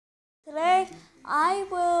Today I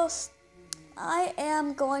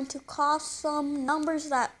am going to call some numbers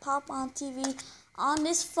that pop on TV on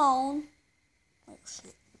this phone. Oh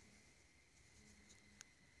shit.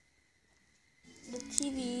 The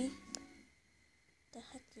TV. The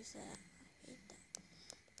heck is that? I hate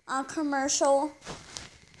that. On commercial.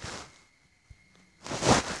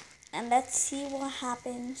 And let's see what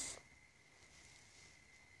happens.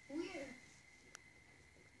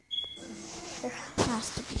 There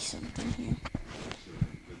has to be something here.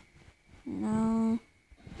 No.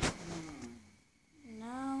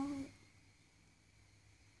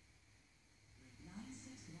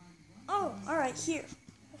 Oh, alright, here.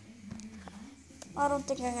 I don't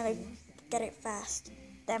think I'm gonna get it fast.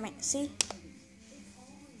 Damn it, see?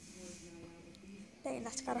 Dang,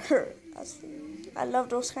 that's gotta hurt. I love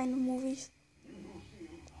those kind of movies.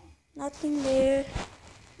 Nothing there.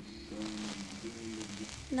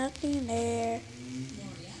 Nothing there.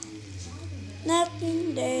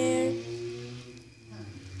 Nothing there.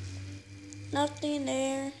 Nothing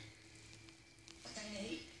there.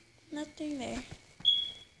 Nothing there.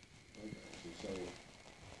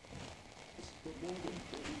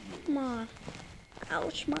 Come on.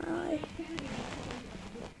 Ouch, my eye.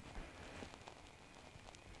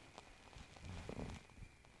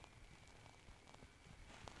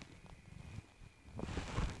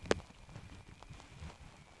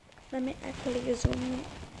 Let me actually zoom in.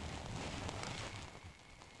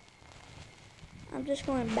 I'm just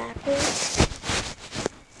going backwards.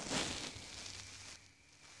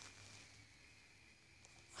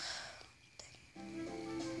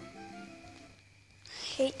 I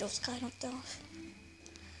hate those kind of things.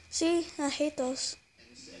 See, I hate those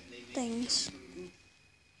things.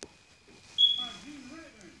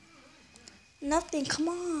 Nothing, come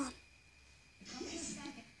on.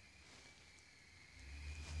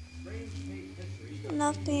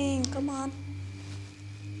 Nothing, come on.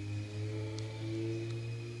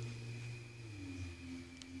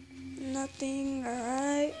 Nothing,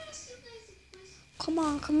 alright. Come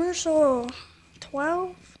on, commercial.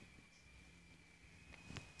 12?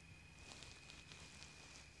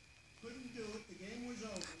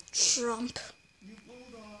 Trump. You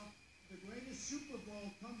pulled off the greatest Super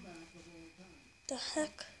Bowl comeback of all time. The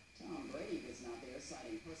heck? Tom Brady was not there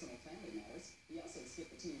citing personal family matters. He also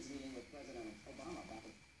skipped the team's meeting with President Obama back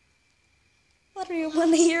in... What do you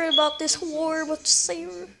want to hear about this war with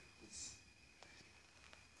Sarah?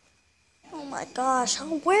 Oh my gosh,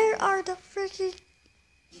 where are the freaking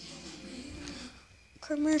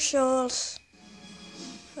commercials?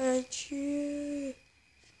 Alright,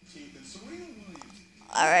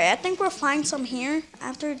 I think we'll find some here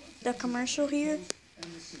after the commercial here.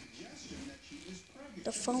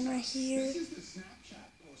 The phone right here.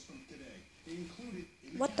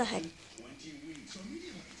 What the heck?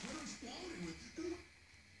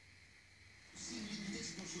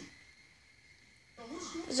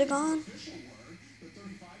 Is it gone?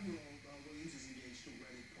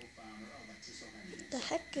 The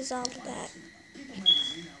heck is all of that?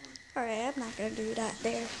 Alright, I'm not gonna do that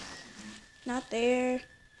there. Not there.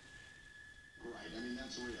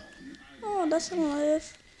 Oh, that's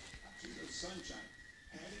alive.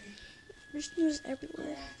 There's news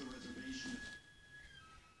everywhere.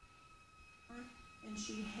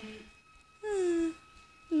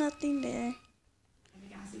 Nothing there.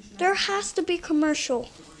 There has to be commercial.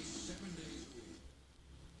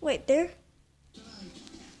 Wait, there?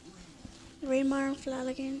 Raymar and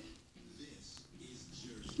Flanagan.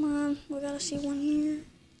 Come on, we gotta see one here.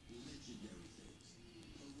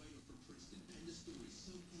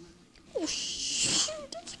 Oh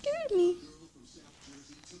shoot, that scared me.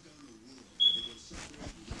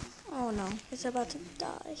 Oh no, it's about to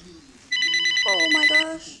die. Oh my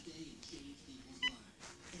gosh.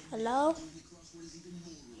 Hello?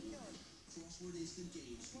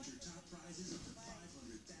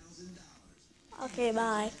 Okay,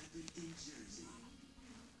 bye.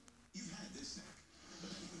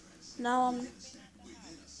 Now I'm...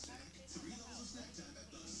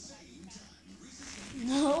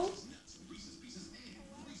 No?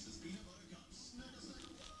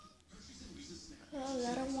 Oh,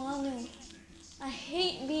 I don't want to. I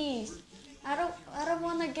hate bees. I don't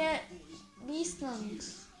want to get bee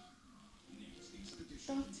stings.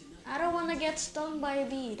 I don't want to get stung by a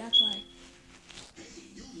bee, that's why.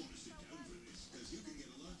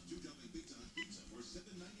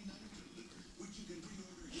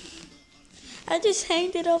 I just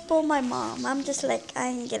hanged it up on my mom. I'm just like, I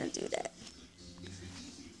ain't gonna do that.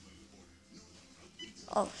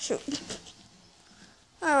 Oh, shoot.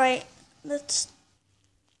 Alright, let's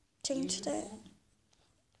change that.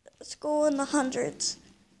 Let's go in the hundreds.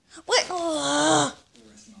 Wait! Oh,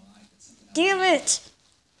 damn it!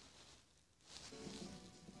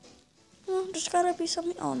 Oh, there's gotta be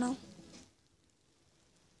something. Oh no.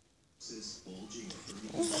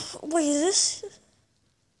 Wait, is this?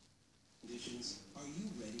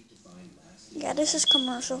 Yeah, this is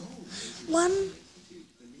commercial.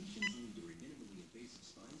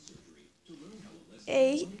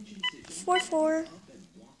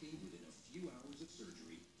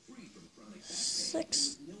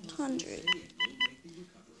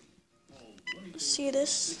 See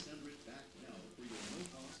this?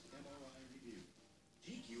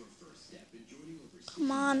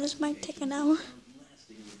 Come on, this might take an hour.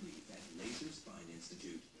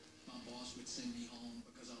 My boss would send me home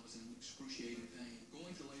because I was in excruciating pain.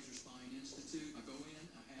 Going to Laser Spine Institute, I go in,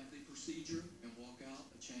 I have the procedure, and walk out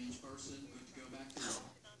a changed person, good to go back to work.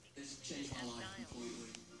 It's changed my life completely.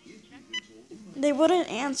 They wouldn't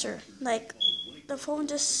answer. Like, the phone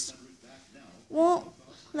just won't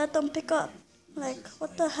let them pick up. Like,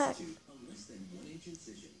 what the heck?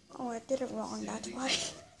 Oh, I did it wrong, that's why.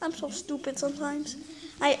 I'm so stupid sometimes.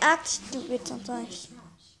 I act stupid sometimes.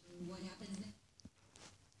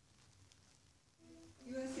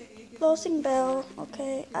 Closing bell.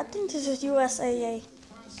 Okay, I think this is USAA.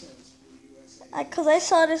 Cause I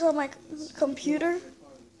saw this on my computer.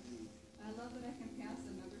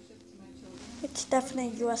 It's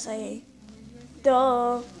definitely USAA.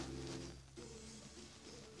 Duh.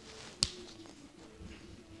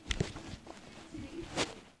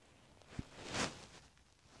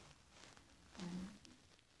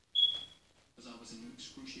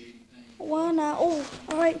 One out. Oh,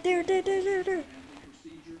 all right. There.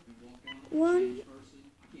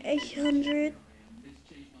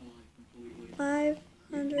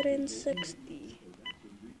 1-800-560.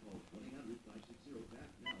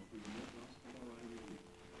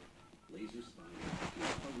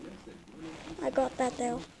 I got that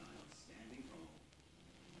though.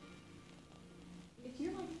 If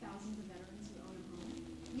you're like thousands of veterans who own a home,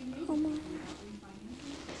 you may Come on. think about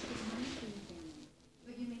refinancing because money for your family,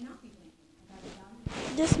 but you may not be thinking about a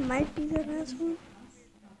value This might be the last one.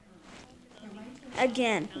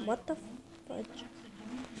 Again. What the fudge?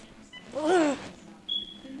 Ugh.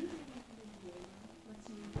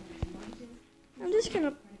 I'm just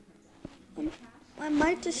gonna. I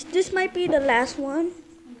might just. This might be the last one.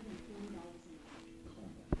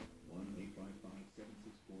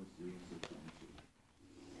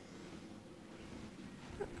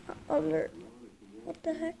 Alert. What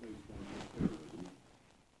the heck?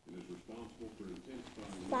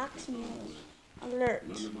 Fox News. Alert.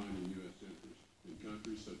 Undermining U.S. interests in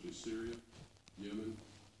countries such as Syria, Yemen,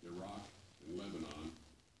 Iraq, and Lebanon,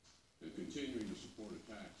 and continuing to support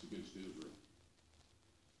attacks against Israel.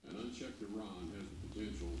 An unchecked Iran has the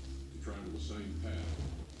potential to travel the same path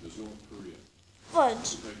as North Korea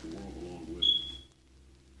Fudge. and take the world along with it.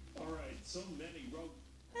 All right, so many wrote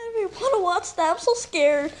I don't even want to watch that. I'm so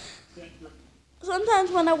scared.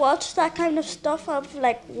 Sometimes when I watch that kind of stuff of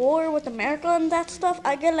like war with America and that stuff,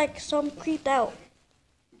 I get like some creeped out.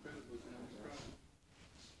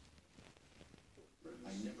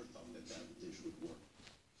 I never thought that dish would work.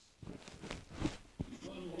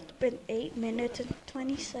 It's been 8 minutes and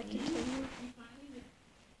 20 seconds.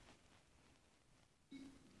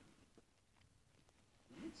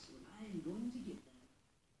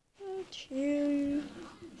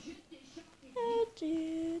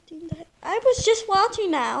 I was just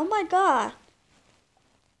watching that. Oh my god.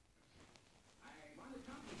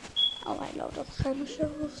 Oh, I love those kind of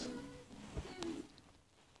shows.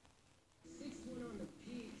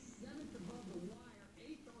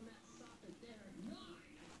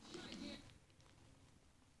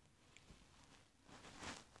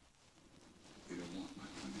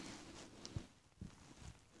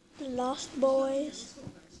 The Lost Boys.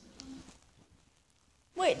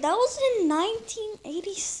 Wait, that was in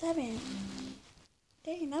 1987.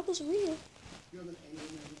 Dang, that was real. you have an angle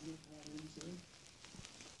magazine series?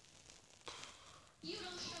 You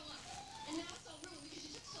don't show up. And now it's so rude because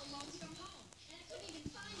you took so long to come home. And I couldn't even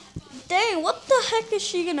find that body. Dang, what the heck is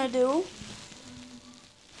she gonna do?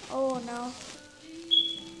 Oh no.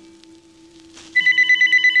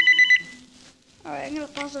 Alright, I'm gonna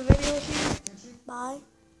pause the video here. Bye.